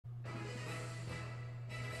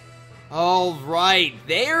Alright,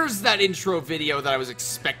 there's that intro video that I was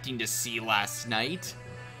expecting to see last night.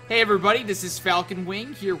 Hey everybody, this is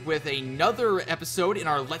Falconwing here with another episode in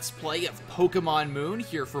our Let's Play of Pokemon Moon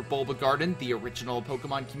here for Bulbagarden, the original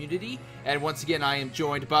Pokemon community. And once again, I am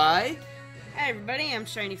joined by... Hey everybody, I'm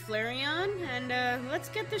ShinyFlareon, and let's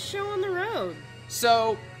get this show on the road.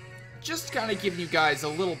 So, just kind of giving you guys a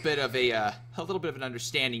little bit of an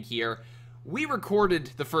understanding here. We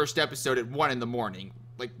recorded the first episode at 1 in the morning.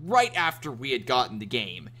 Like, right after we had gotten the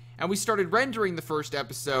game. And we started rendering the first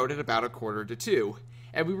episode at about 1:45.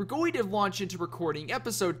 And we were going to launch into recording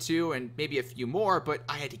episode 2 and maybe a few more, but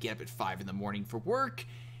I had to get up at 5 in the morning for work.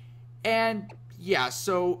 And, yeah,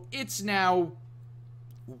 so it's now,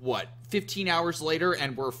 15 hours later,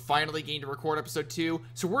 and we're finally getting to record episode 2.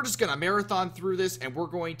 So we're just gonna marathon through this, and we're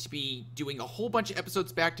going to be doing a whole bunch of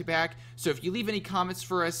episodes back to back. So if you leave any comments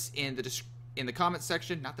for us in the comment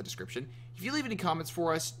section, not the description, if you leave any comments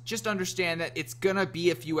for us, just understand that it's gonna be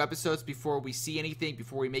a few episodes before we see anything,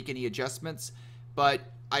 before we make any adjustments. But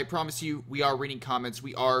I promise you, we are reading comments,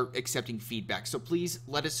 we are accepting feedback. So please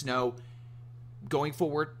let us know going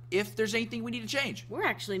forward if there's anything we need to change. We're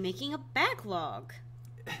actually making a backlog.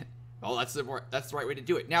 Well, that's the right way to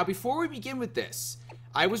do it. Now, before we begin with this,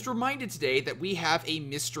 I was reminded today that we have a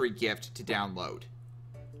mystery gift to download.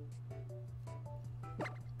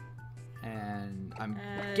 And I'm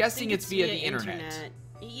guessing it's via the internet.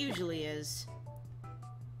 It usually is.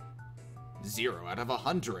 0 out of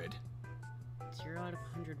 100. 0 out of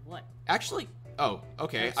 100 what? Actually, oh,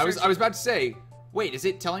 okay. I was about to say, wait, is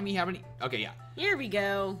it telling me how many? Okay, yeah. Here we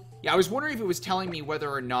go. Yeah, I was wondering if it was telling me whether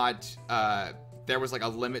or not there was like a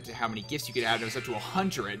limit to how many gifts you could add. And it was up to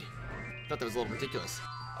 100. Thought that was a little ridiculous.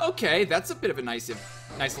 Okay, that's a bit of a nice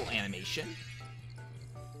little animation.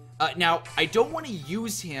 Now, I don't want to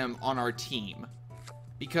use him on our team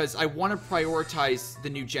because I want to prioritize the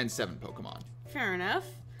new Gen 7 Pokemon. Fair enough.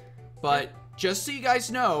 But just so you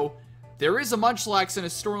guys know, there is a Munchlax and a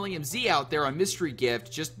Sterling Z out there on Mystery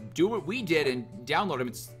Gift. Just do what we did and download them.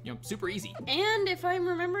 It's, super easy. And if I'm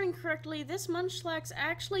remembering correctly, this Munchlax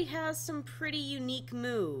actually has some pretty unique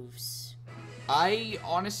moves. I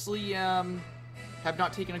honestly have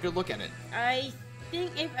not taken a good look at it. I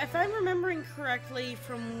think, if I'm remembering correctly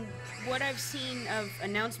from what I've seen of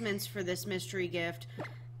announcements for this Mystery Gift,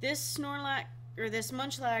 this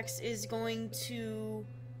Munchlax is going to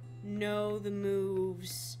know the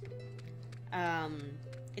moves.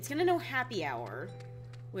 It's gonna know Happy Hour,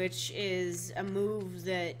 which is a move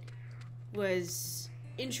that was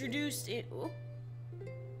introduced in...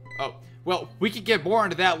 Oh, well, we could get more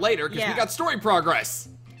into that later, because we got story progress!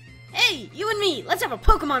 Hey, you and me, let's have a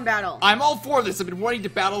Pokemon battle! I'm all for this. I've been wanting to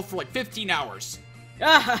battle for like 15 hours.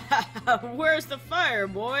 Where's the fire,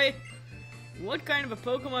 boy? What kind of a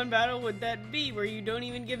Pokemon battle would that be where you don't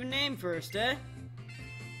even give a name first, eh?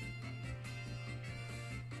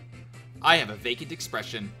 I have a vacant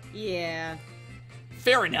expression. Yeah.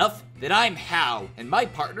 Fair enough. Then I'm How, and my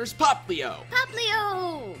partner's Poplio.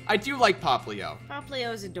 Poplio! I do like Poplio.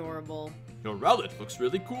 Poplio's adorable. Your Rowlet looks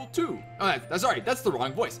really cool too. Oh, sorry, that's the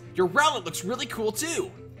wrong voice. Your Rowlet looks really cool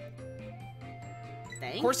too.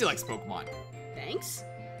 Thanks. Of course he likes Pokemon. Thanks.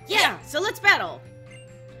 Yeah, so let's battle.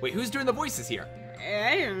 Wait, who's doing the voices here?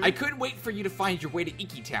 I don't know. I couldn't wait for you to find your way to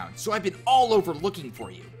Iki Town, so I've been all over looking for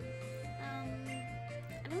you.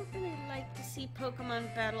 I don't really like to see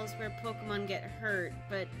Pokemon battles where Pokemon get hurt,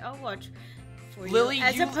 but I'll watch for you. Lily,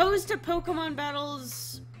 opposed to Pokemon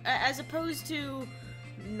battles, as opposed to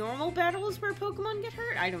normal battles where Pokemon get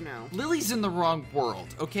hurt? I don't know. Lily's in the wrong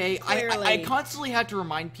world, okay? I constantly have to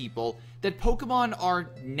remind people that Pokemon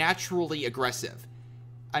are naturally aggressive.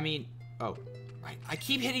 I mean, oh, right. I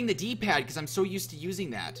keep hitting the D-pad because I'm so used to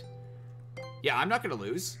using that. Yeah, I'm not gonna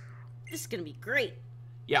lose. This is gonna be great.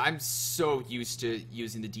 Yeah, I'm so used to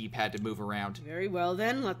using the D-pad to move around. Very well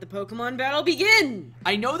then, let the Pokemon battle begin!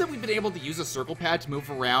 I know that we've been able to use a circle pad to move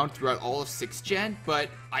around throughout all of 6th Gen, but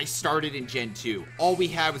I started in Gen 2. All we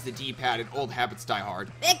had was the D-pad and old habits die hard.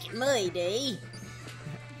 Back in my day.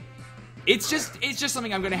 It's just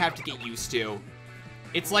something I'm gonna have to get used to.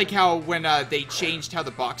 It's like how when they changed how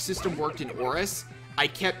the box system worked in Oris, I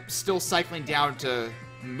kept still cycling down to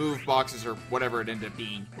move boxes or whatever it ended up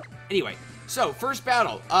being. Anyway. So, first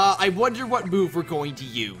battle. I wonder what move we're going to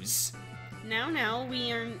use. Now, we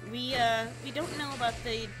don't know about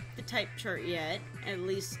the type chart yet, at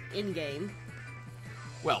least in-game.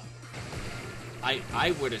 Well,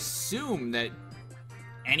 I would assume that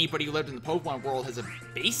anybody who lived in the Pokemon world has a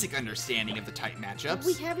basic understanding of the type matchups.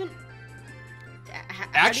 We haven't...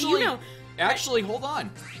 Actually, how do you know? Actually, hold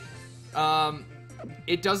on.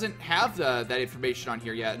 it doesn't have that information on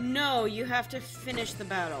here yet. No, you have to finish the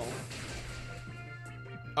battle.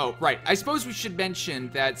 Oh, right. I suppose we should mention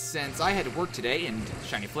that since I had to work today and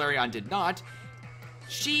ShinyFlareon did not,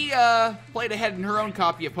 she played ahead in her own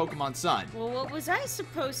copy of Pokemon Sun. Well, what was I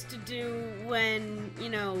supposed to do when, you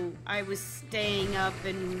know, I was staying up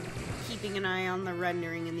and keeping an eye on the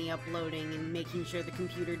rendering and the uploading and making sure the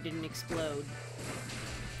computer didn't explode?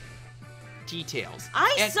 Details.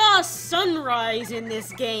 I saw sunrise in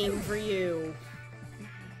this game for you.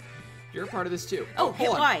 You're a part of this too. Oh,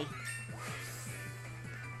 hold on. why?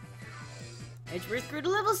 Edgeworth grew to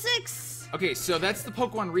level 6. Okay, so that's the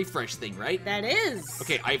Pokemon refresh thing, right? That is.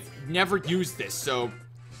 Okay, I've never used this, so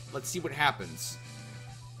let's see what happens.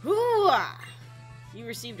 Hoo-ah! You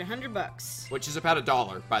received $100. Which is about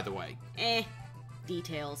 $1, by the way.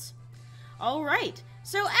 Details. Alright,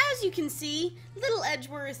 so as you can see, little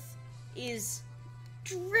Edgeworth is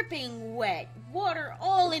dripping wet. Water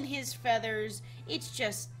all in his feathers. It's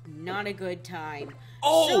just not a good time.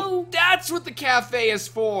 Oh, that's what the cafe is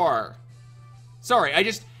for! Sorry, I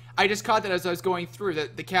just caught that as I was going through,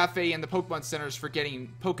 that the cafe and the Pokemon Center is for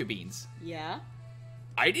getting Pokebeans. Yeah?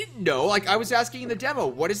 I didn't know. Like, I was asking in the demo,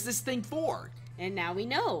 what is this thing for? And now we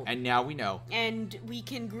know. And now we know. And we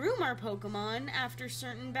can groom our Pokemon after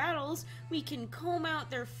certain battles. We can comb out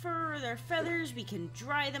their fur, their feathers. We can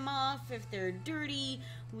dry them off if they're dirty.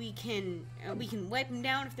 We can wipe them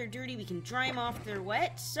down if they're dirty. We can dry them off if they're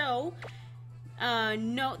wet. So,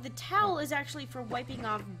 no, the towel is actually for wiping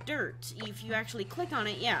off dirt. If you actually click on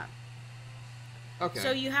it, yeah. Okay.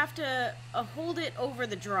 So you have to hold it over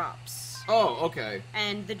the drops. Oh, okay.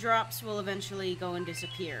 And the drops will eventually go and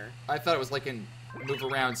disappear. I thought it was like an move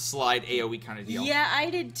around, slide, AoE kind of deal. Yeah,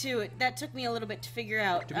 I did too. That took me a little bit to figure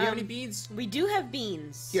out. Do we have any beads? We do have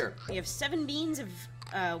beans. Here. We have 7 beans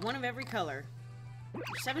of one of every color.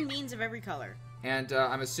 7 beans of every color. And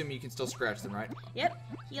I'm assuming you can still scratch them, right? Yep.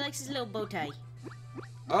 He likes his little bow tie.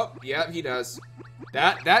 Oh, yeah, he does.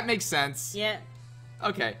 That makes sense. Yeah.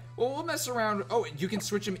 Okay. Well, we'll mess around. Oh, you can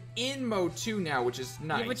switch them in mode 2 now, which is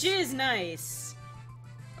nice. Yeah, which is nice.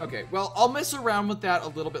 Okay, well, I'll mess around with that a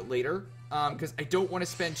little bit later, because I don't want to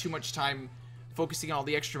spend too much time focusing on all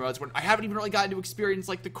the extra modes when I haven't even really gotten to experience,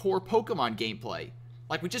 like, the core Pokemon gameplay.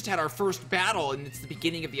 Like, we just had our first battle, and it's the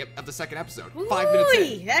beginning of the second episode. 5 minutes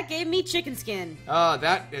in. That gave me chicken skin.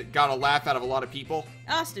 That got a laugh out of a lot of people.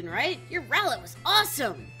 Austin, right? Your Rowlet was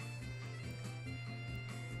awesome.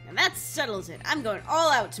 And that settles it. I'm going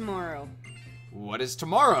all out tomorrow. What is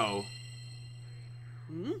tomorrow?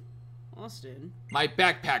 Austin? My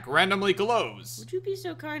backpack randomly glows. Would you be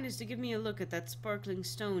so kind as to give me a look at that sparkling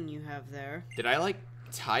stone you have there? Did I, like,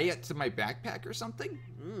 tie it to my backpack or something?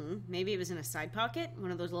 Maybe it was in a side pocket?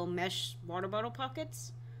 One of those little mesh water bottle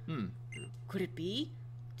pockets? Could it be?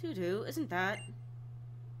 Tutu, isn't that?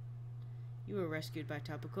 You were rescued by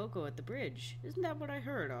Tapu Koko at the bridge. Isn't that what I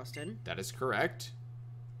heard, Austin? That is correct.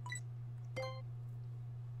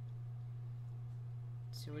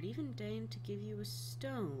 So it even deigned to give you a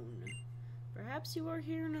stone. Perhaps you are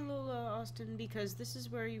here in Alola, Austin, because this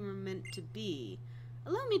is where you were meant to be.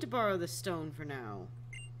 Allow me to borrow the stone for now.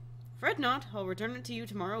 Fret not, I'll return it to you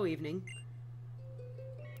tomorrow evening.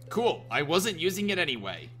 Cool, I wasn't using it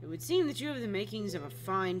anyway. It would seem that you have the makings of a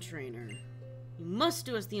fine trainer. You must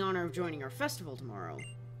do us the honor of joining our festival tomorrow.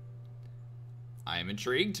 I am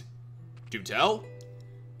intrigued. Do tell.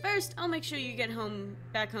 First, I'll make sure you get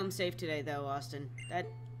back home safe today, though, Austin.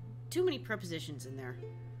 Too many prepositions in there.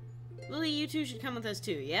 Lily, you two should come with us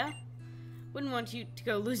too, yeah? Wouldn't want you to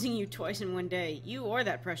go losing you twice in one day, you or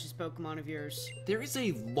that precious Pokemon of yours. There is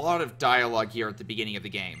a lot of dialogue here at the beginning of the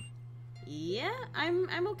game. Yeah,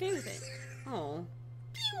 I'm okay with it. Oh.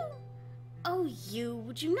 Pew! Oh, you.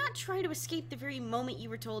 Would you not try to escape the very moment you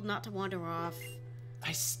were told not to wander off?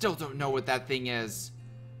 I still don't know what that thing is.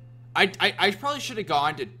 I probably should have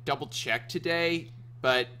gone to double check today,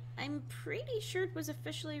 but... I'm pretty sure it was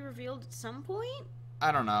officially revealed at some point.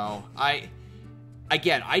 I don't know.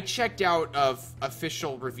 Again, I checked out of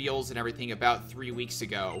official reveals and everything about 3 weeks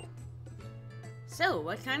ago. So,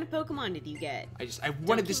 what kind of Pokemon did you get? I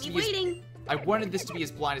wanted this to be waiting. I wanted this to be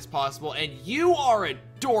as blind as possible, and you are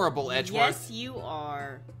adorable, Edgeworth. Yes, you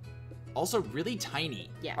are. Also, really tiny.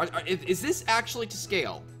 Yeah. Is this actually to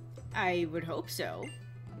scale? I would hope so.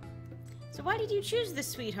 So why did you choose this,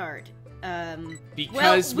 sweetheart?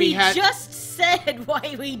 Because well, we just said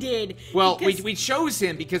why we did. Well, we chose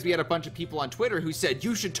him because we had a bunch of people on Twitter who said,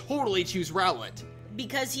 you should totally choose Rowlet.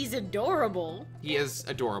 Because he's adorable. He is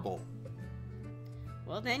adorable.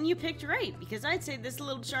 Well, then you picked right, because I'd say this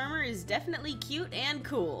little charmer is definitely cute and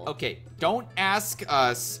cool. Okay, don't ask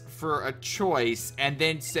us for a choice and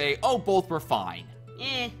then say, oh, both were fine.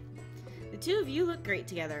 Eh. The two of you look great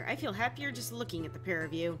together. I feel happier just looking at the pair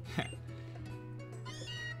of you.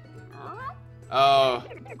 Oh,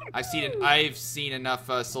 I've seen enough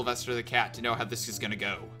Sylvester the Cat to know how this is gonna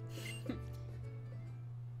go.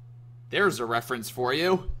 There's a reference for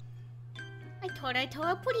you. I thought I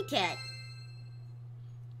saw a putty cat.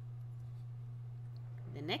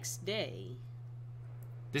 The next day.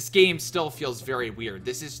 This game still feels very weird.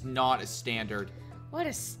 This is not a standard. What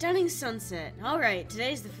a stunning sunset. Alright,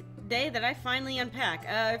 today's the day that I finally unpack.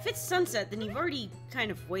 If it's sunset, then you've already kind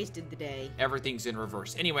of wasted the day. Everything's in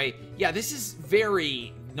reverse. Anyway, yeah, this is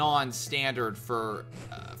very non-standard for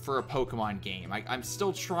a Pokemon game. I'm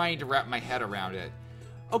still trying to wrap my head around it.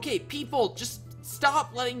 Okay, people, just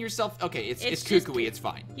stop letting yourself... Okay, it's kooky, it's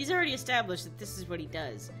fine. He's already established that this is what he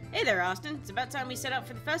does. Hey there, Austin. It's about time we set out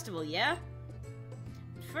for the festival, yeah?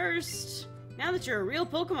 First, now that you're a real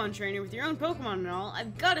Pokemon trainer with your own Pokemon and all,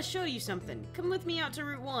 I've got to show you something. Come with me out to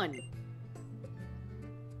Route 1.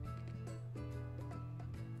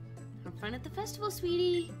 Have fun at the festival,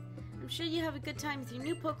 sweetie. I'm sure you have a good time with your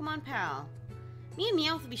new Pokemon pal. Me and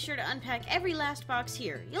Meowth will be sure to unpack every last box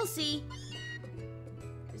here. You'll see.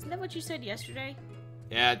 Isn't that what you said yesterday?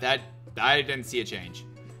 Yeah, I didn't see a change.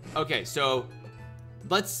 Okay, so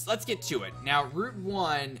let's get to it. Now, Route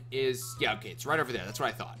 1 is... Yeah, okay, it's right over there. That's what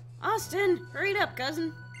I thought. Austin, hurry it up,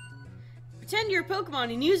 cousin. Pretend you're a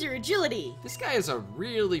Pokemon and use your agility. This guy has a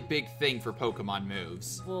really big thing for Pokemon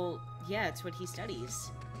moves. Well, yeah, it's what he studies.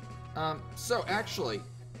 So actually,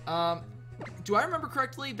 do I remember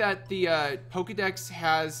correctly that the Pokédex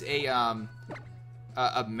has a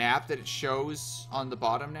map that it shows on the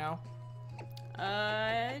bottom now?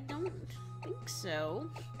 I don't think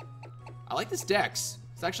so. I like this Dex.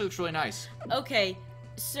 It actually looks really nice. Okay,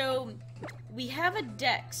 so we have a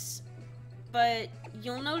Dex, but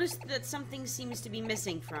you'll notice that something seems to be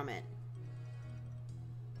missing from it.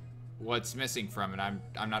 What's missing from it?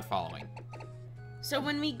 I'm not following. So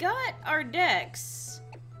when we got our Dex,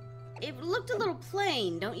 it looked a little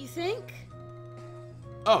plain, don't you think?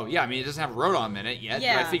 Oh, yeah, I mean, it doesn't have Rotom in it yet,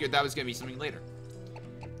 Yeah. but I figured that was going to be something later.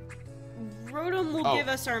 Rotom will give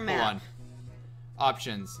us our map. Hold on.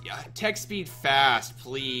 Options. Yeah, text speed fast,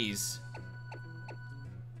 please.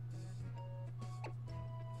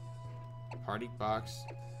 Party box.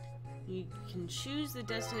 You can choose the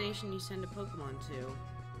destination you send a Pokemon to,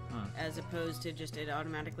 as opposed to just it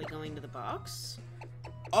automatically going to the box.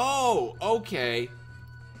 Oh, okay. You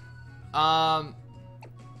know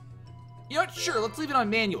what? Sure, let's leave it on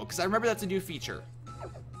manual, because I remember that's a new feature.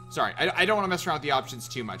 Sorry, I don't want to mess around with the options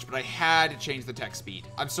too much, but I had to change the text speed.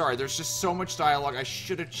 I'm sorry, there's just so much dialogue. I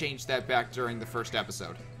should have changed that back during the first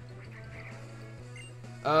episode.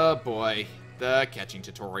 Oh boy, the catching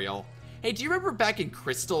tutorial. Hey, do you remember back in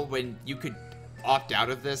Crystal when you could opt out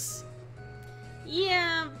of this?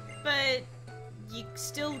 Yeah, but you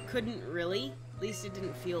still couldn't really. At least it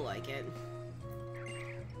didn't feel like it.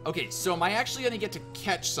 Okay, so am I actually gonna get to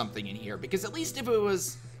catch something in here? Because at least if it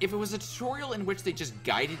was a tutorial in which they just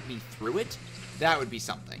guided me through it, that would be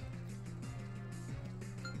something.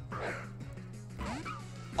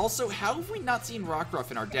 Also, how have we not seen Rockruff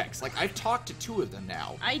in our decks? Like, I've talked to 2 of them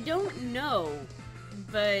now. I don't know,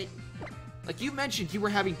 but... Like, you mentioned you were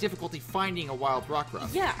having difficulty finding a wild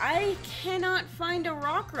Rockruff. Yeah, I cannot find a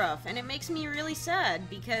Rockruff, and it makes me really sad,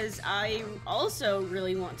 because I also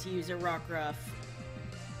really want to use a Rockruff.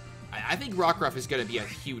 I think Rockruff is going to be a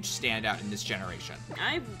huge standout in this generation.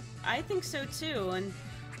 I think so too, and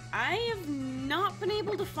I have not been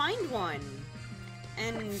able to find one.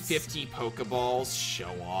 And 50 Pokeballs, show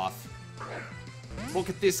off. Look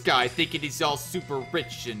at this guy thinking he's all super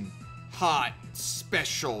rich and hot,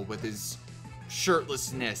 special with his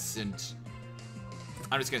shirtlessness, and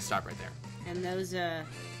I'm just going to stop right there. And those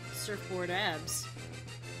surfboard abs.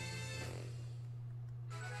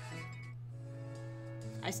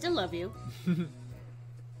 I still love you.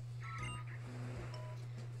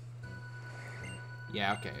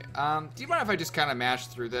 Yeah, okay. Do you mind if I just kind of mash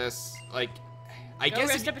through this? Like, I Go guess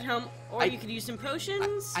rest up at home, or you could use some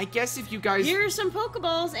potions. I guess if you guys... Here are some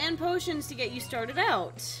Pokeballs and potions to get you started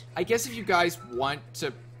out. I guess if you guys want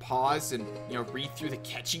to pause and, you know, read through the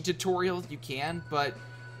catching tutorial, you can, but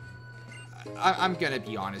I'm gonna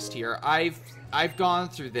be honest here. I've gone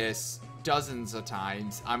through this dozens of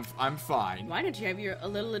times. I'm fine. Why don't you have a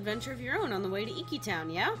little adventure of your own on the way to Iki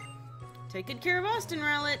Town, yeah? Take good care of Austin,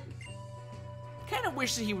 Rowlet. Kind of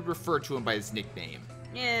wish that he would refer to him by his nickname.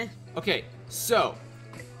 Yeah. Okay, so...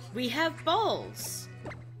 We have balls.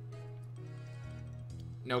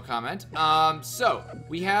 No comment. So,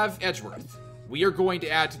 we have Edgeworth. We are going to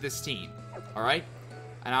add to this team, alright?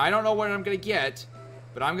 And I don't know what I'm gonna get,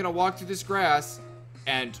 but I'm gonna walk through this grass,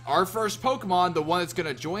 And our first Pokemon, the one that's going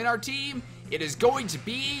to join our team, it is going to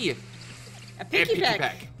be A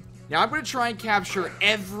Pikipek. Now, I'm going to try and capture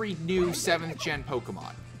every new 7th Gen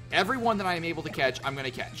Pokemon. Every one that I am able to catch, I'm going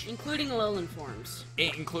to catch. Including Alolan forms.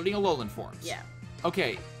 Including Alolan forms. Yeah.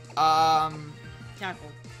 Okay,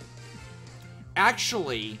 Tackle.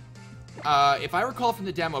 Actually, if I recall from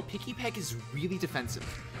the demo, Pikipek is really defensive.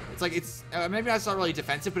 It's like, maybe that's not really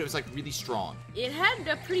defensive, but it was like really strong. It had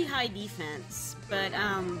a pretty high defense, but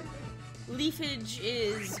Leafage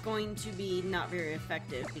is going to be not very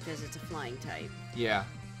effective because it's a flying type. Yeah.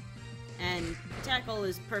 And Tackle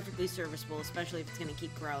is perfectly serviceable, especially if it's going to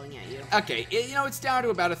keep growling at you. Okay, it's down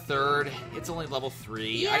to about a third. It's only level 3.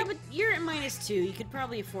 Yeah, but you're at -2. You could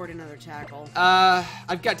probably afford another Tackle.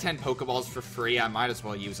 I've got 10 Pokeballs for free. I might as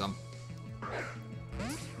well use them.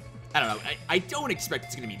 I don't know. I don't expect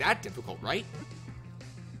it's going to be that difficult, right?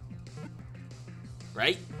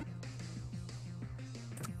 Right?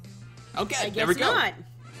 Okay, there we go. Not.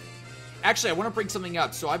 Actually, I want to bring something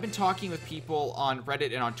up. So I've been talking with people on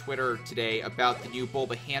Reddit and on Twitter today about the new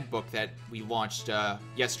Bulba handbook that we launched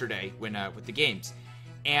yesterday with the games.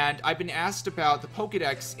 And I've been asked about the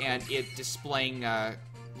Pokedex and it displaying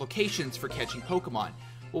locations for catching Pokemon.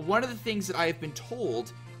 Well, one of the things that I have been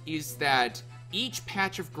told is that each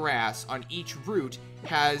patch of grass on each route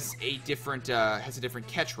has a different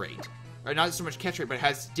catch rate. Or not so much catch rate, but it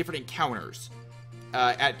has different encounters.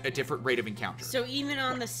 At a different rate of encounter. So even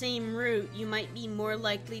on the same route, you might be more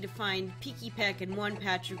likely to find Pikipek in one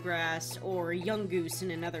patch of grass or Yungoos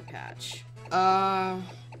in another patch. What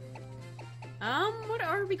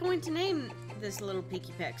are we going to name this little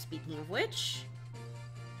Pikipek, speaking of which?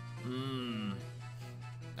 I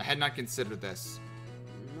had not considered this.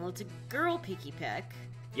 Well, it's a girl Pikipek.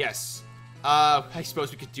 Yes. I suppose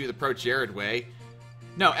we could do the Pro Jared way.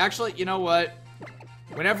 No, actually, you know what?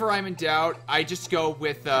 Whenever I'm in doubt, I just go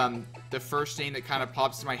with the first name that kind of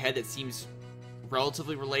pops to my head that seems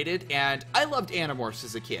relatively related, and I loved Animorphs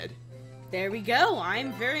as a kid. There we go.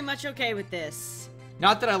 I'm very much okay with this.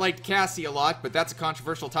 Not that I liked Cassie a lot, but that's a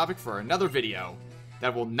controversial topic for another video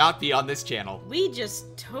that will not be on this channel. We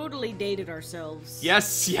just totally dated ourselves.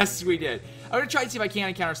 Yes, we did. I'm going to try and see if I can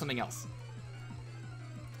encounter something else.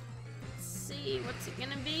 Let's see, what's it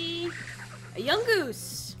gonna be? A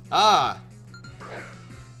Yungoos.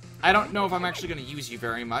 I don't know if I'm actually going to use you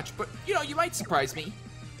very much, but you might surprise me.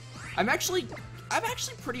 I'm actually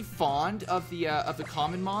pretty fond of the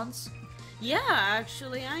common mons. Yeah,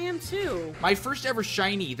 actually, I am too. My first ever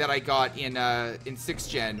shiny that I got in 6th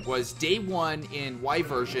Gen was day 1 in Y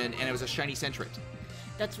version, and it was a shiny Sentret.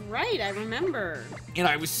 That's right, I remember. And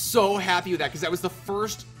I was so happy with that because that was the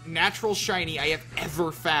first natural shiny I have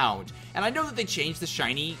ever found. And I know that they changed the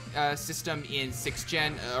shiny system in 6th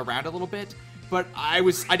Gen around a little bit. But I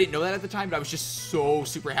didn't know that at the time, but I was just so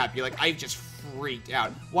super happy. Like, I just freaked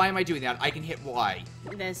out. Why am I doing that? I can hit Y.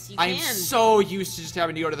 Yes, you I can. am so used to just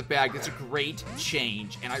having to go to the bag. That's a great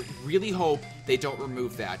change, and I really hope they don't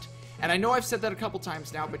remove that. And I know I've said that a couple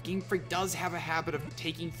times now, but Game Freak does have a habit of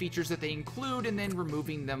taking features that they include and then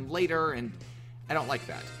removing them later, and I don't like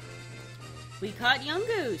that. We caught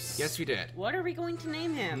Yungoos. Yes, we did. What are we going to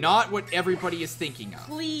name him? Not what everybody is thinking of.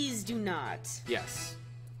 Please do not. Yes.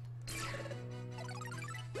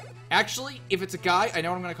 Actually, if it's a guy, I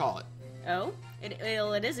know what I'm going to call it. Oh?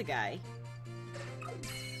 It is a guy.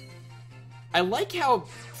 I like how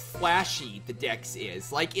flashy the Dex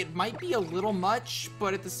is. Like, it might be a little much,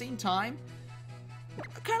 but at the same time,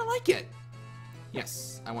 I kind of like it.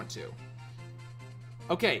 Yes, I want to.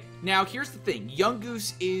 Okay, now here's the thing.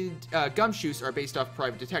 Yungoos and Gumshoos are based off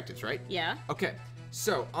private detectives, right? Yeah. Okay,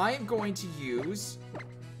 so I am going to use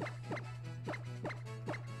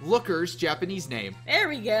Looker's Japanese name. There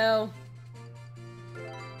we go.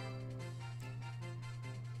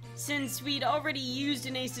 Since we'd already used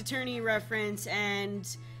an Ace Attorney reference, and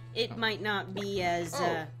it might not be as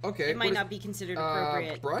okay. It might not be considered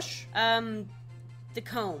appropriate. Brush? The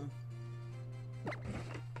comb.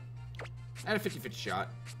 And a 50-50 shot.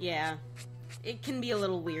 Yeah. It can be a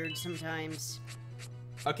little weird sometimes.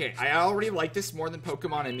 Okay, I already like this more than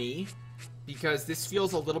Pokemon and Me, because this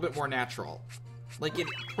feels a little bit more natural. Like, it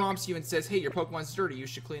prompts you and says, hey, your Pokemon's dirty, you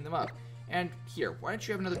should clean them up. And here, why don't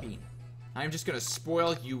you have another bean? I'm just gonna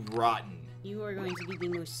spoil you rotten. You are going to be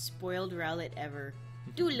the most spoiled Rowlet ever.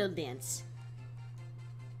 Do a little dance.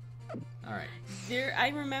 Alright. I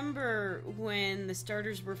remember when the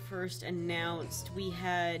starters were first announced, we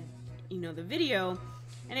had, the video,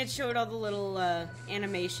 and it showed all the little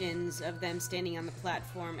animations of them standing on the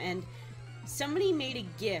platform, and somebody made a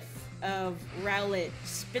GIF of Rowlet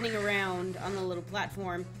spinning around on the little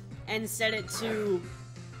platform and set it to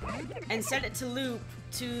loop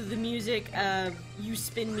to the music of "You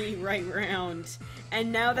Spin Me Right Round,"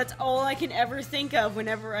 and now that's all I can ever think of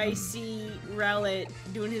whenever I see Rowlet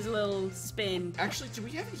doing his little spin. Actually, do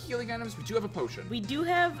we have any healing items? We do have a potion. We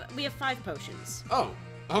have 5 potions. Oh,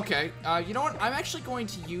 okay. You know what? I'm actually going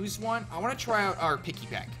to use one. I want to try out our Picky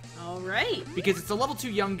Peck. All right. Because it's a level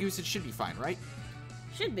 2 young goose, it should be fine, right?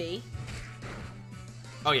 Should be.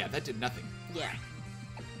 Oh yeah, that did nothing. Yeah.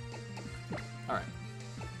 Alright.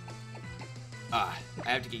 I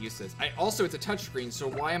have to get used to this. Also, it's a touchscreen, so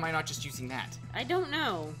why am I not just using that? I don't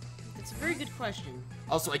know. That's a very good question.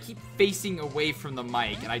 Also, I keep facing away from the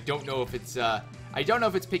mic, and I don't know if it's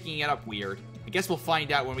picking it up weird. I guess we'll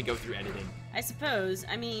find out when we go through editing. I suppose.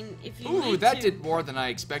 I mean, if you Ooh, that did more than I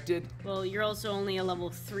expected. Well, you're also only a level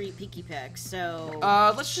 3 Picky Peck, so...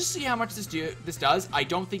 Let's just see how much this does. I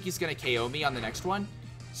don't think he's gonna KO me on the next one,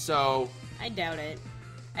 so... I doubt it.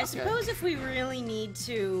 I Okay. suppose if we really need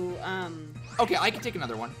to, Okay, I can take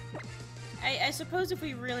another one. I suppose if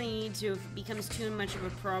we really need to, if it becomes too much of a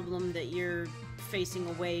problem that you're facing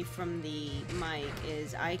away from the mic,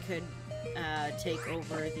 is I could, take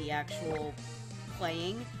over the actual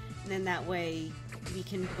playing, and then that way we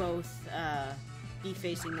can both, be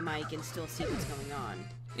facing the mic and still see what's going on.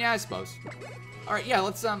 Yeah, I suppose. Alright, yeah,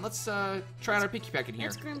 let's try out our Picky Peck in here.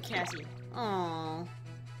 Let's groom Cassie. Aww,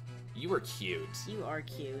 You were cute. you are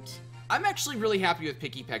cute. I'm actually really happy with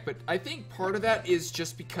Picky Peck, but I think part of that is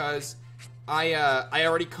just because I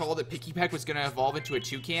already called that Picky Peck was gonna evolve into a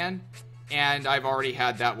toucan, and I've already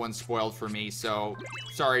had that one spoiled for me, so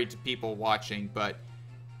sorry to people watching, but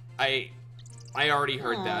I already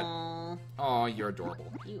heard that. Aww, Oh, you're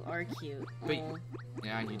adorable. you are cute. But Aw.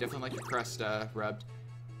 yeah, you definitely like your crest rubbed.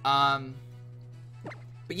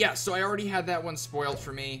 But yeah, so I already had that one spoiled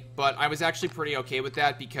for me, but I was actually pretty okay with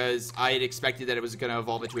that because I had expected that it was going to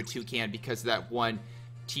evolve into a toucan because of that one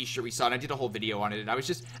t-shirt we saw, and I did a whole video on it, and I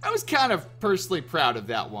was kind of personally proud of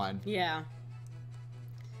that one. Yeah.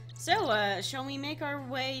 So, shall we make our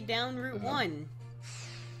way down Route 1?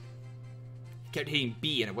 Kept hitting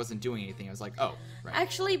B and it wasn't doing anything. I was like, oh, right.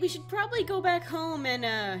 Actually, we should probably go back home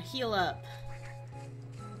and, heal up.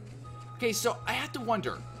 Okay, so I have to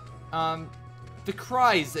wonder, the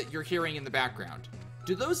cries that you're hearing in the background,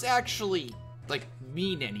 do those actually, like,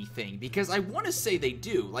 mean anything? Because I want to say they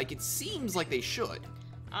do. Like, it seems like they should.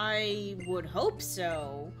 I would hope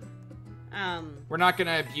so. We're not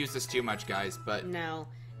gonna abuse this too much, guys, but... No.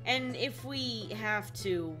 And if we have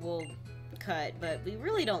to, we'll cut, but we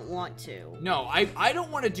really don't want to. No, I don't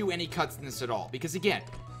want to do any cuts in this at all, because again,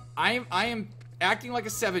 I am acting like a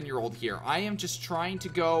 7-year-old here. I am just trying to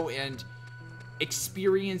go and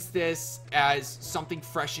experience this as something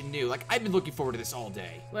fresh and new. Like, I've been looking forward to this all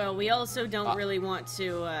day. Well, we also don't really want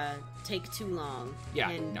to, take too long. Yeah,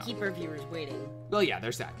 and no. keep our viewers waiting. Well, yeah,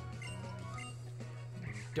 there's that.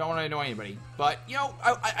 Don't want to annoy anybody. But, you know,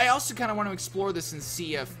 I also kind of want to explore this and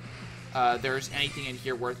see if there's anything in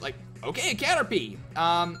here worth, like, okay, a Caterpie.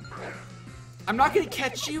 I'm not going to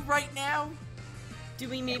catch you right now. Do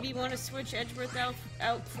we maybe want to switch Edgeworth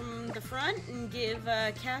out from the front and give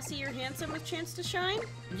Cassie or Handsome a chance to shine?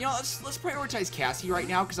 You know, let's prioritize Cassie right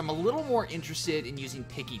now because I'm a little more interested in using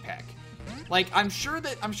Picky Peck. Like, I'm sure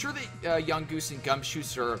that Young Goose and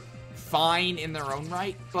Gumshoes are fine in their own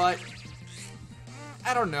right, but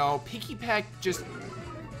I don't know. Picky Peck just,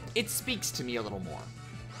 it speaks to me a little more.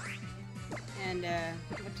 And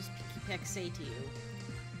what does Picky Peck say to you?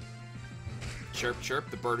 Chirp, chirp,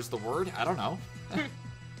 the bird is the word? I don't know.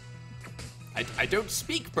 I don't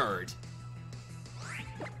speak bird.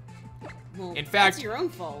 Well, In fact- that's your own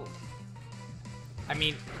fault. I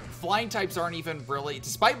mean, flying types aren't even really,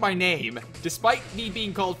 despite my name, despite me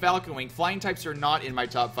being called Falconwing, flying types are not in my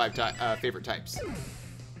top 5 favorite types.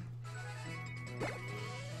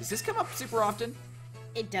 Does this come up super often?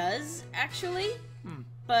 It does, actually.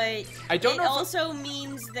 But I don't it know if also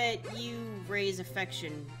means that you raise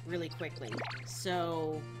affection really quickly.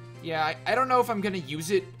 So Yeah, I don't know if I'm gonna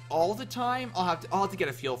use it all the time. I'll have to get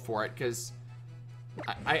a feel for it because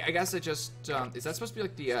I guess I just is that supposed to be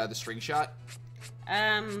like the string shot?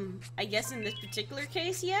 I guess in this particular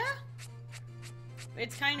case, yeah.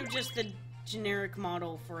 It's kind of just the generic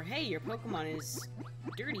model for, hey, your Pokemon is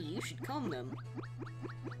dirty, you should comb them.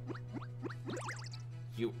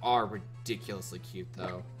 You are ridiculously cute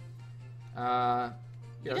though. Yeah,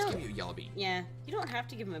 let's give you a yellow bean. Yeah, you don't have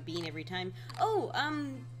to give them a bean every time. Oh,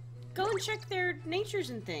 go and check their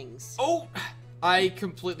natures and things. Oh, I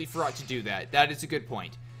completely forgot to do that. That is a good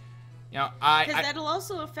point. You know, Because that'll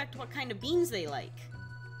also affect what kind of beans they like.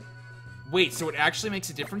 Wait, so it actually makes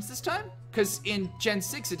a difference this time? Because in Gen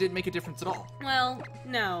 6, it didn't make a difference at all. Well,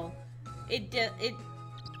 no.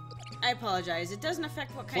 I apologize. It doesn't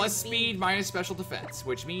affect what kind Plus of speed minus special defense,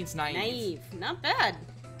 which means naive. Naive. Not bad.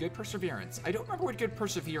 Good perseverance. I don't remember what good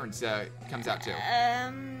perseverance comes out to.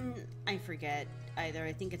 I forget either.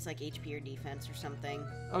 I think it's like HP or defense or something.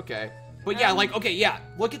 Okay. But yeah, like, okay, yeah.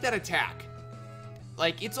 Look at that attack.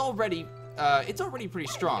 Like, it's already pretty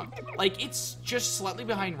strong. Like, it's just slightly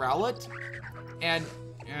behind Rowlet. And,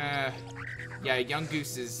 yeah, Young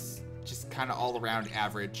Goose is just kind of all around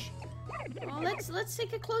average. Well, let's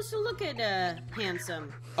take a closer look at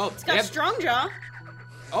Handsome. Oh, it's got strong jaw.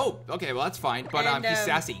 Oh, okay, well that's fine. But And, he's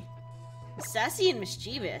sassy. Sassy and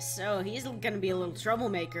mischievous. So he's gonna be a little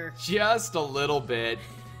troublemaker. Just a little bit.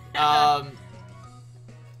 I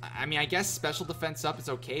mean, I guess special defense up is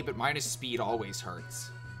okay, but minus speed always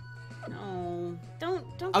hurts. No, don't.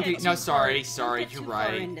 Okay, get no, too sorry, far, you're too right.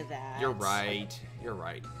 Far into that. You're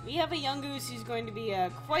right. We have a Young Goose who's going to be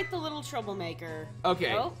quite the little troublemaker.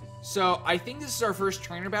 Okay, Oh. so I think this is our first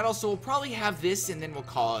trainer battle, so we'll probably have this and then we'll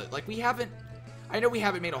call it. Like, I know we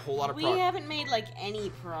haven't made a whole lot of progress. We haven't made, like,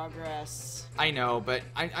 any progress. I know, but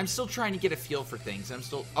I'm still trying to get a feel for things.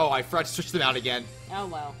 Oh, I forgot to switch them out again. Oh,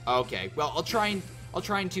 well. Okay, well, I'll try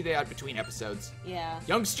and do that between episodes. Yeah.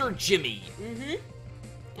 Youngster Jimmy. Mm-hmm.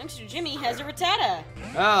 Youngster Jimmy has a Rattata.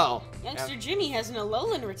 Oh. Youngster Jimmy has an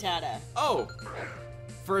Alolan Rattata. Oh.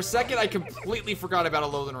 For a second, I completely forgot about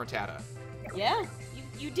Alolan Rattata. Yeah?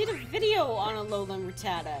 You did a video on Alolan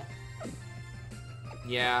Rattata.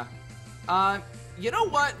 Yeah. You know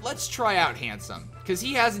what? Let's try out Handsome. Because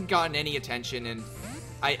he hasn't gotten any attention, and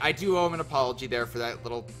I do owe him an apology there for that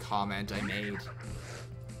little comment I made.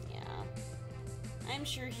 Yeah. I'm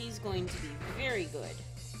sure he's going to be very good.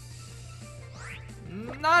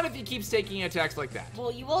 Not if he keeps taking attacks like that.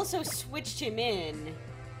 Well, you also switched him in.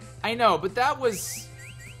 I know, but that was...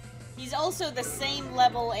 He's also the same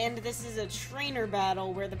level, and this is a trainer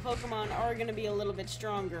battle where the Pokemon are going to be a little bit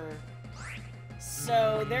stronger.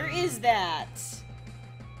 So, there is that.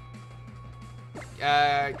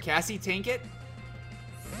 Cassie tank it?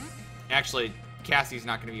 Actually, Cassie's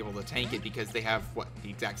not going to be able to tank it because they have, what, the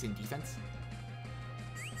exact same defense?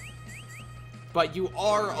 But you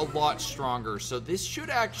are a lot stronger, so this should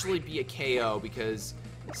actually be a KO because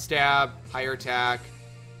stab, higher attack.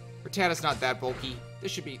 Rattata's not that bulky.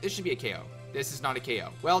 This should be a KO. This is not a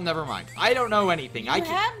KO. Well, never mind. I don't know anything. You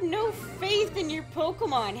have no faith in your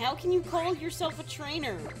Pokemon. How can you call yourself a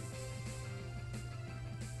trainer?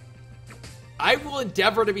 I will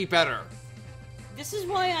endeavor to be better. This is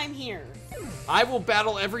why I'm here. I will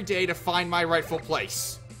battle every day to find my rightful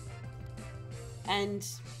place. And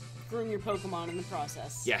groom your Pokemon in the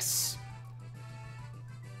process. Yes.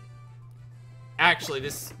 Actually,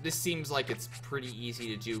 this seems like it's pretty easy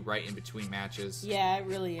to do right in between matches. Yeah, it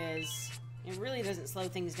really is. It really doesn't slow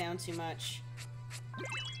things down too much.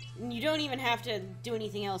 And you don't even have to do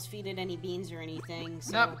anything else, feed it any beans or anything,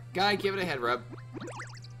 so... Nope, gotta give it a head rub.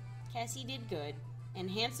 Cassie did good. And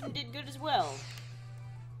Handsome did good as well.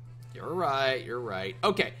 You're right.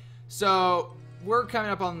 Okay, so we're coming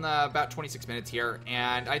up on about 26 minutes here,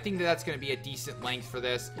 and I think that's going to be a decent length for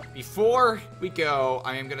this. Before we go,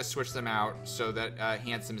 I am going to switch them out so that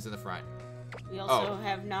Handsome is in the front. We also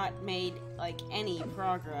have not made, like, any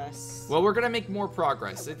progress. Well, we're going to make more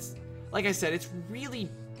progress. It's, like I said, it's really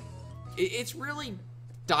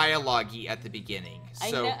dialogue-y at the beginning.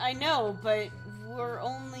 So I know, but we're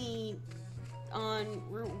only on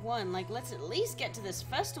Route 1. Like, let's at least get to this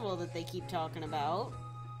festival that they keep talking about.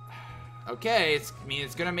 Okay,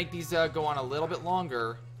 it's gonna make these go on a little bit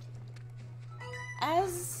longer.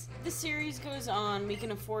 As the series goes on, we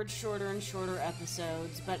can afford shorter and shorter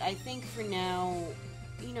episodes, but I think for now,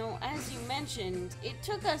 you know, as you mentioned, it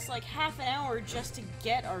took us like half an hour just to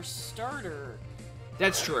get our starter.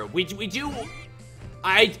 That's true. We do.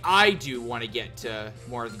 I do want to get to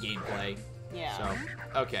more of the gameplay. Yeah.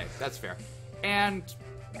 So, okay, that's fair. And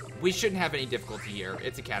we shouldn't have any difficulty here.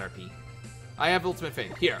 It's a Caterpie. I have ultimate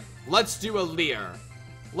faith. Here, let's do a Leer.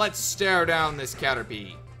 Let's stare down this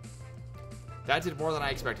Caterpie. That did more than I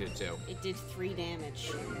expected it to. It did 3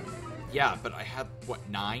 damage. Yeah, but I had, what,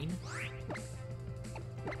 9?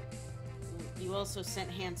 You also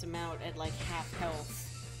sent Handsome out at like half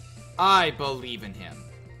health. I believe in him.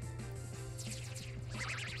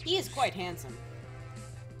 He is quite handsome.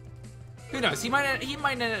 Who knows? He might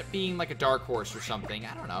end up being like a dark horse or something.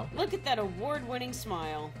 I don't know. Look at that award-winning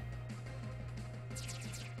smile.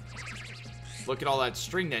 Look at all that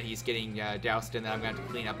string that he's getting doused in that I'm going to have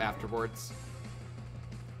to clean up afterwards.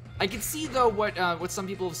 I can see, though, what some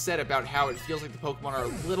people have said about how it feels like the Pokemon are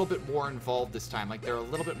a little bit more involved this time. Like, they're a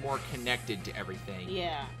little bit more connected to everything.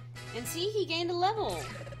 Yeah. And see, he gained a level.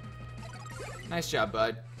 Nice job,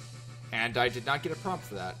 bud. And I did not get a prompt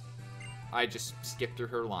for that. I just skipped through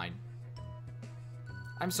her line.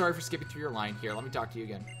 I'm sorry for skipping through your line. Here, let me talk to you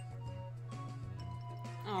again.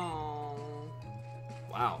 Oh.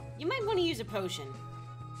 Wow. You might want to use a potion.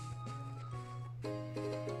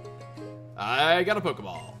 I got a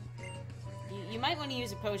Pokeball. You might want to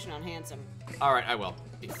use a potion on Handsome. Alright, I will.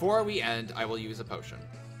 Before we end, I will use a potion.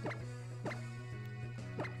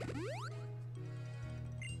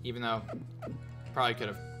 Even though, probably could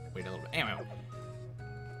have waited a little bit. Anyway.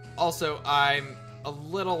 Also, I'm a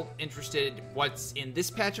little interested what's in this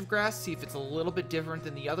patch of grass, see if it's a little bit different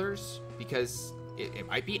than the others, because it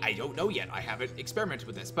might be. I don't know yet. I haven't experimented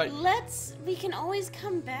with this, but... We can always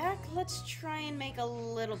come back. Let's try and make a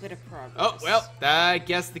little bit of progress. Oh, well, I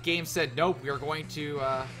guess the game said, nope, we're going to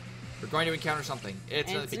encounter something.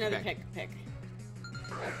 It's another pick.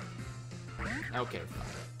 Okay, fine.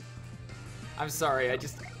 I'm sorry,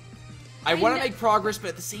 I want to make progress, but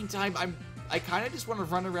at the same time, I kind of just want to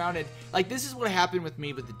run around and, like, this is what happened with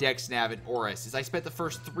me with the Dex Nav and Oris, is I spent the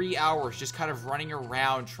first 3 hours just kind of running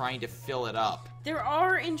around trying to fill it up. There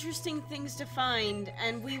are interesting things to find,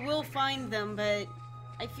 and we will find them, but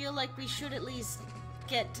I feel like we should at least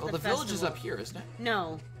get to the festival. Village is up here, isn't it?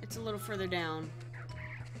 No, it's a little further down.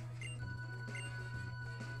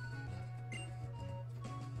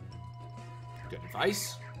 Good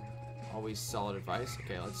advice. Always solid advice.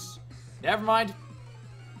 Okay, let's... Never mind.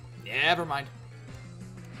 Never mind.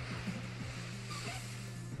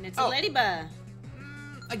 And it's a ladybug.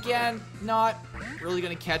 Again, not really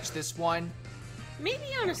gonna catch this one. Maybe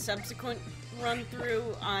on a subsequent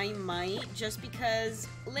run-through, I might, just because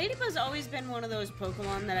Ladybug's always been one of those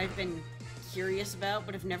Pokemon that I've been curious about,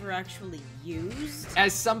 but have never actually used.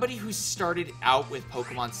 As somebody who started out with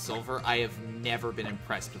Pokemon Silver, I have never been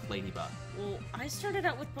impressed with Ladybug. Well, I started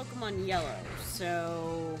out with Pokemon Yellow,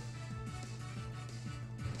 so...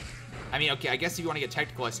 I mean, okay, I guess if you want to get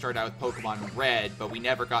technical, I started out with Pokemon Red, but we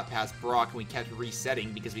never got past Brock, and we kept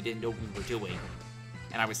resetting because we didn't know what we were doing.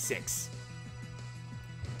 And I was 6.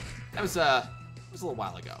 That was a little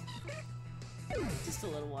while ago. Just a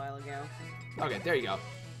little while ago. Okay, there you go.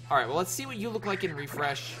 Alright, well, let's see what you look like in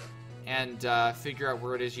Refresh, and figure out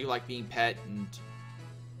where it is you like being pet, and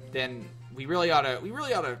then we really ought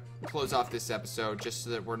to close off this episode just so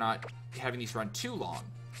that we're not having these run too long.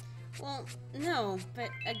 Well, no, but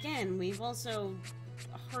again, we've also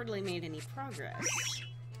hardly made any progress.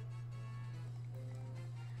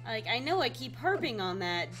 Like, I know I keep harping on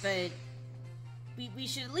that, but we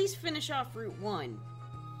should at least finish off Route 1.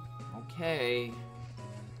 Okay.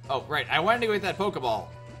 Oh, right, I wanted to go get that Pokeball.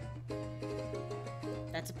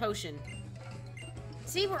 That's a potion.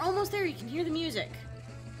 See, we're almost there. You can hear the music.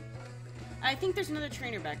 I think there's another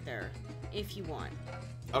trainer back there, if you want.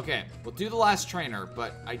 Okay, we'll do the last trainer,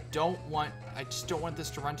 but I just don't want this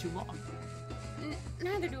to run too long.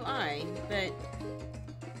 Neither do I, but...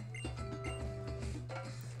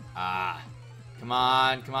 Come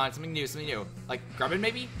on, something new. Like, Grubbin,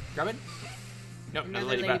 maybe? Grubbin? Nope, another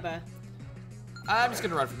Ladybug. I'm just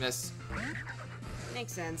gonna run from this.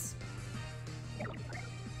 Makes sense.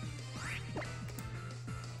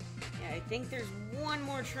 Yeah, I think there's one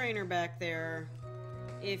more trainer back there.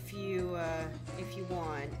 If you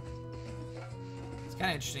want. It's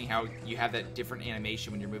kind of interesting how you have that different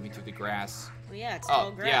animation when you're moving through the grass. Well, yeah, it's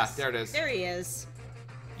tall grass. Yeah, there it is. There he is.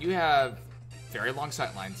 You have very long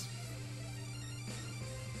sight lines.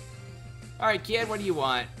 Alright, kid, what do you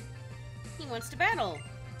want? He wants to battle.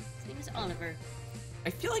 His name is Oliver.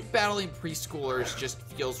 I feel like battling preschoolers just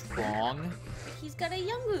feels wrong. He's got a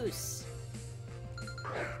Yungoos.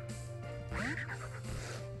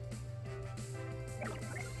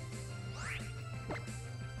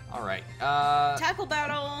 Alright, Tackle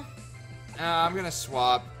battle! I'm gonna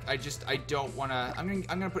swap. I don't wanna... I'm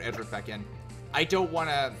gonna put Edward back in. I don't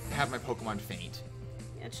wanna have my Pokemon faint.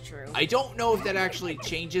 That's true. I don't know if that actually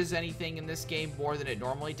changes anything in this game more than it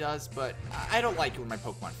normally does, but I don't like it when my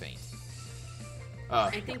Pokemon faint.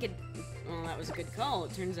 I think it... Well, that was a good call,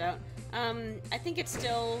 it turns out. I think it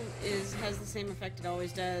still has the same effect it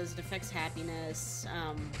always does. It affects happiness,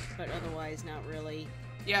 but otherwise not really.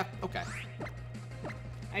 Yeah, okay.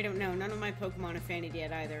 I don't know. None of my Pokemon have fainted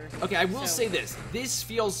yet either. Okay, I will say this. This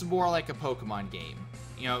feels more like a Pokemon game.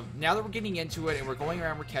 You know, now that we're getting into it and we're going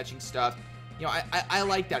around, we're catching stuff, you know, I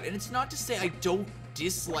like that. And it's not to say I don't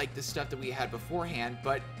dislike the stuff that we had beforehand,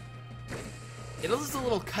 but it is a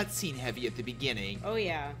little cutscene heavy at the beginning. Oh,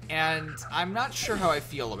 yeah. And I'm not sure how I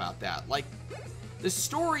feel about that. Like, the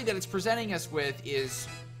story that it's presenting us with is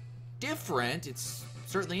different. It's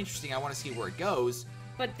certainly interesting. I want to see where it goes.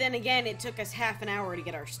 But then again, it took us half an hour to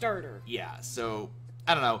get our starter. Yeah, so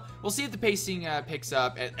I don't know. We'll see if the pacing picks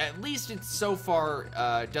up. At least it's so far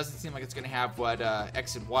doesn't seem like it's going to have what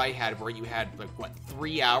X and Y had, where you had, like, what,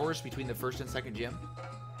 3 hours between the first and second gym?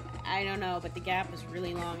 I don't know, but the gap was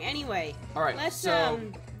really long. Anyway, all right, let's,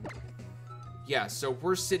 yeah, so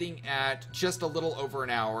we're sitting at just a little over an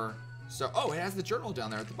hour. So, oh, it has the journal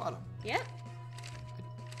down there at the bottom. Yeah.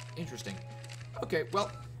 Interesting. Okay,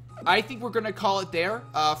 well, I think we're going to call it there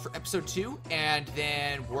for episode 2, and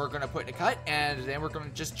then we're going to put in a cut, and then we're going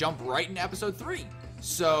to just jump right into episode 3.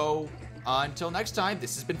 So, until next time,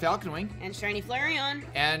 this has been Falconwing and ShinyFlareon.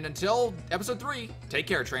 And until episode 3, take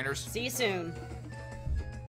care, trainers. See you soon.